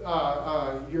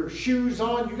your shoes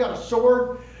on, you got a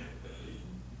sword.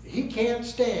 He can't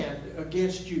stand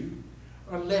against you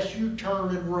unless you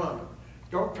turn and run.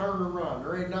 Don't turn and run.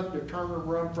 There ain't nothing to turn and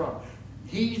run from.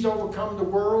 He's overcome the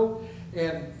world,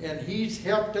 and he's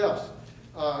helped us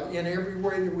in every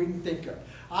way that we can think of.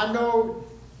 I know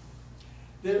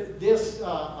that this,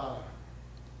 I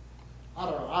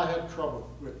don't know, I had trouble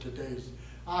with today's.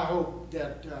 I hope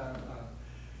that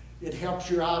it helps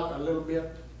you out a little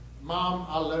bit. Mom,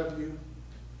 I love you.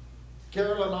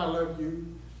 Carolyn, I love you.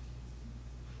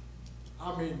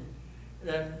 I mean,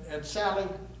 and Sally,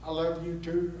 I love you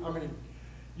too. I mean,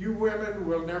 you women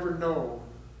will never know.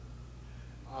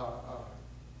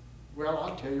 Well,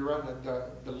 I'll tell you right now,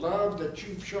 the love that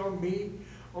you've shown me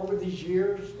over these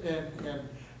years and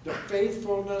the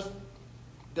faithfulness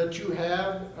that you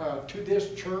have to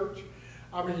this church.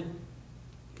 I mean,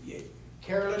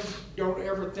 Carolyn, don't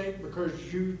ever think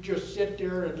because you just sit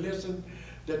there and listen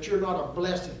that you're not a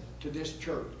blessing to this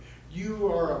church.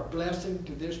 You are a blessing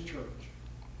to this church.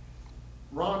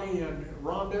 Ronnie and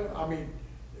Rhonda, I mean,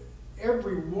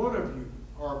 every one of you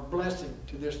are a blessing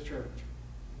to this church.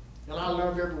 And I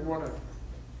love every one of you.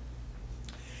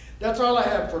 That's all I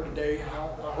have for today.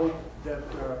 I hope that,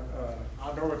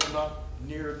 I know it's not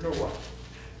near no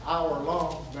hour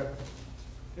long, but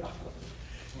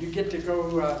you get to go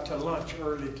to lunch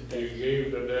early today. You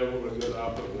gave the devil a good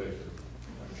opposition.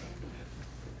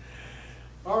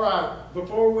 All right,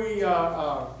 before we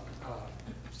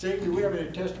sing, do we have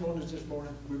any testimonies this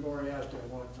morning? We've already asked that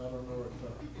once. I don't know if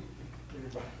anybody.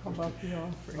 How about the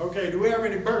offering? Okay, do we have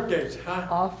any birthdays? Huh?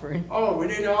 Offering. Oh, we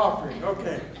need an offering.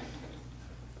 Okay.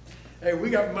 Hey, we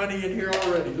got money in here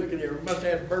already. Look at here. We must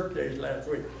have had birthdays last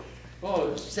week. Oh,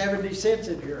 there's 70 cents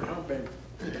in here, huh, baby?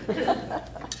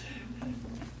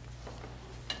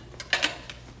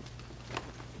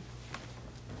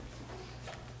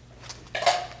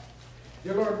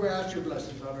 Dear Lord, we ask your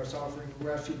blessings on this offering. We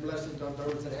ask your blessings on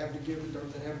those that have to give and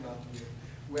those that have not to give.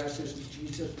 We ask this in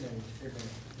Jesus' name. Amen.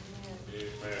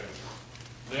 Amen.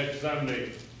 Next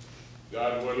Sunday,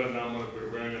 God willing, I'm going to be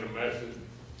bringing a message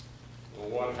on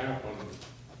what happens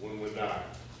when we die.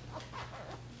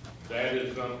 That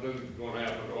is something that's going to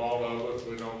happen to all of us.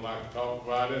 We don't like to talk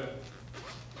about it,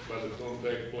 but it's going to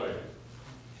take place.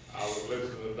 I was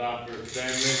listening to Dr.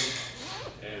 Stanley,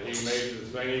 and he made the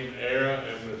same error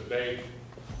and mistake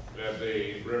that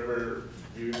the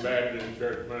Riverview Baptist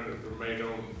Church minister made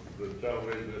on the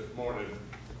television this morning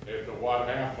as to what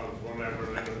happens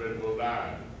whenever an individual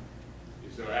dies. He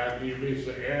said, how can you be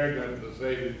so arrogant to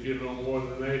say that you know more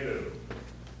than they do?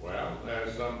 Well,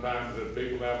 there's sometimes that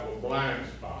people have a blind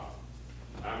spot.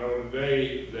 I know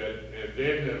today that at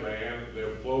Disneyland,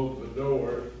 they've closed the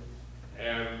doors,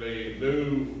 and the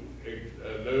new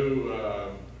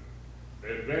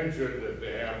adventure that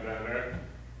they have down there,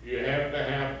 you have to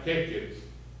have tickets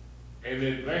in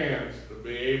advance to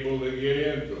be able to get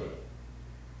into it.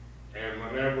 And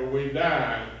whenever we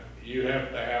die, you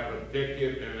have to have a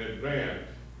ticket in advance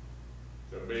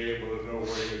to be able to know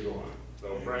where you're going.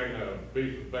 So bring a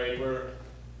piece of paper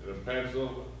and a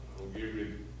pencil. I'll give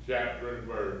you chapter and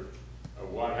verse of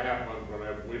what happens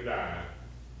whenever we die,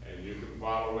 and you can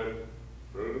follow it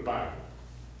through the Bible.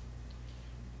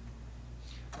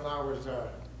 When I was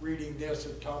reading this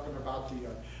and talking about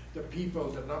the people,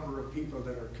 the number of people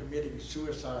that are committing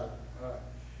suicide,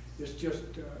 it's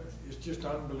just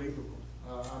unbelievable.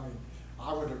 I mean,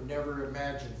 I would have never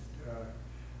imagined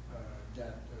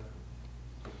that.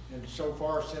 And so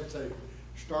far, since they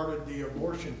started the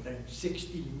abortion thing,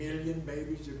 60 million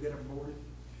babies have been aborted.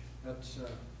 That's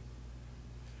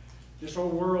this whole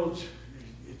world's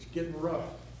it's getting rough,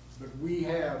 but we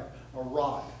have a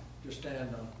rock to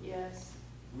stand on. Yes.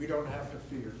 We don't have to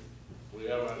fear. We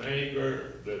have an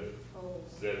anchor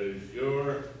that is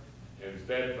sure and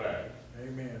steadfast.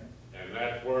 Amen. And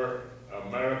that's where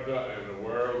America and the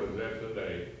world is at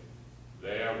today.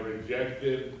 They have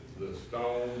rejected the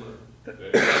stone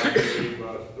that God gave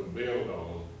us to build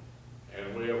on.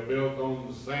 And we have built on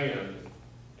the sand.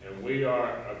 And we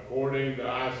are, according to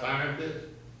our scientists,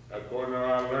 according to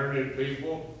our learned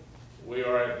people, we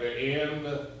are at the end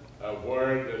of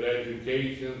where that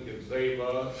education can save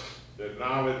us, that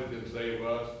knowledge can save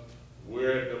us.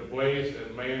 We're at the place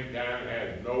that mankind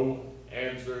has no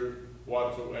answer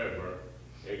whatsoever,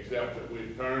 except that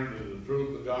we turn to the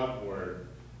truth of God's word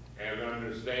and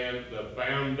understand the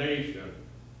foundation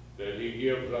that he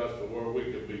gives us to where we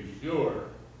can be sure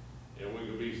and we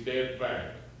can be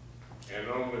steadfast. And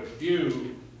only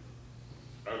few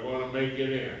are going to make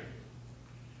it in.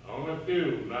 Only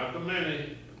few, not the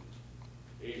many.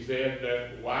 He said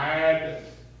that wide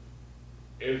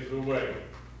is the way,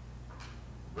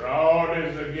 broad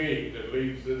is the gate that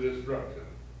leads to destruction,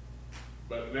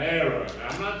 but narrow. And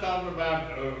I'm not talking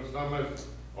about some of this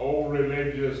old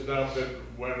religious stuff that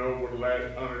went over the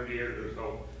last 100 years or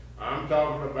so. I'm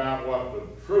talking about what the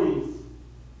truth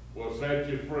will set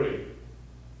you free.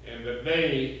 And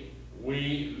today,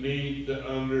 we need to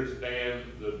understand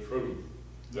the truth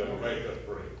that will make us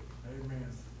free. Amen.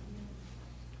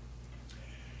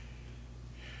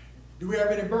 Do we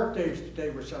have any birthdays today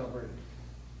we're celebrating?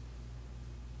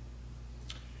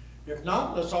 If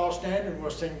not, let's all stand and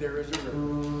we'll sing There Is a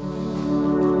River.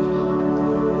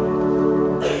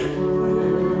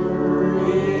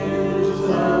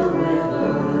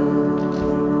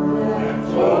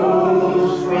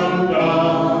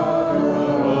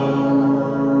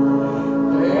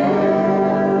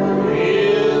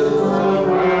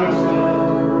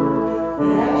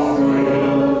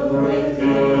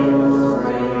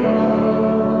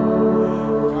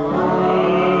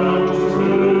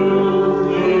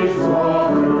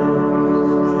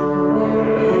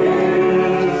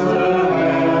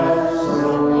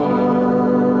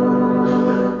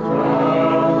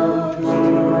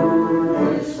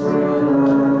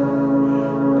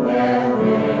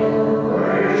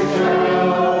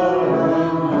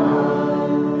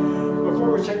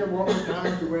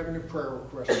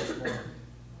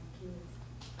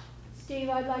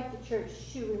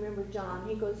 John,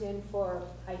 he goes in for,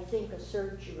 I think, a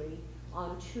surgery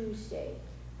on Tuesday.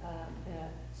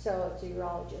 So it's a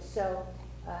urologist. So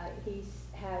he's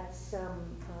had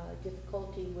some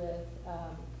difficulty with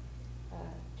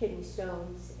kidney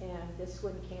stones, and this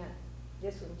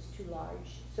one's too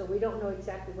large. So we don't know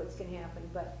exactly what's going to happen,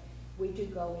 but we do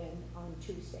go in on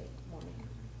Tuesday morning.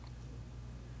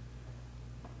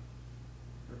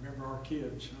 Remember our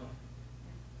kids, huh?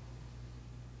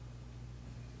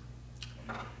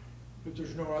 If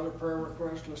there's no other prayer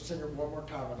request, let's sing it one more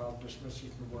time and I'll dismiss you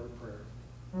from the word of prayer.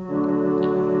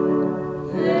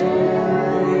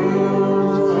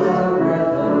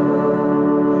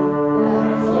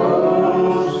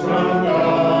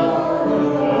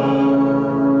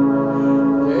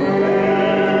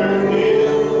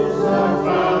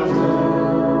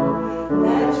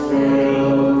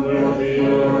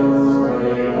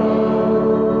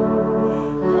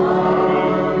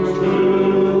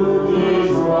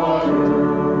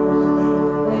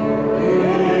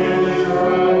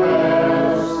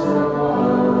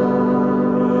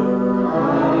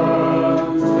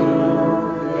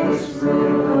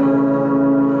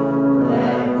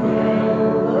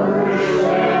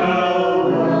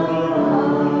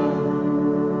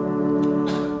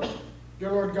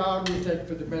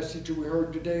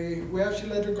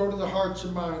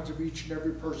 And minds of each and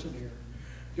every person here.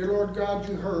 Dear Lord God,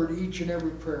 you heard each and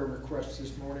every prayer request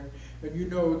this morning, and you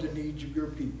know the needs of your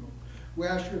people. We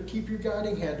ask you to keep your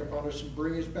guiding hand upon us and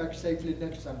bring us back safely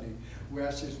next Sunday. We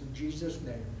ask this in Jesus'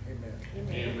 name. Amen.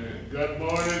 Amen. Good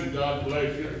morning. God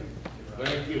bless you.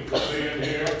 Thank you for being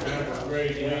here. Have a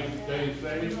great week. Stay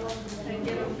safe. See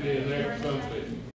you next Sunday.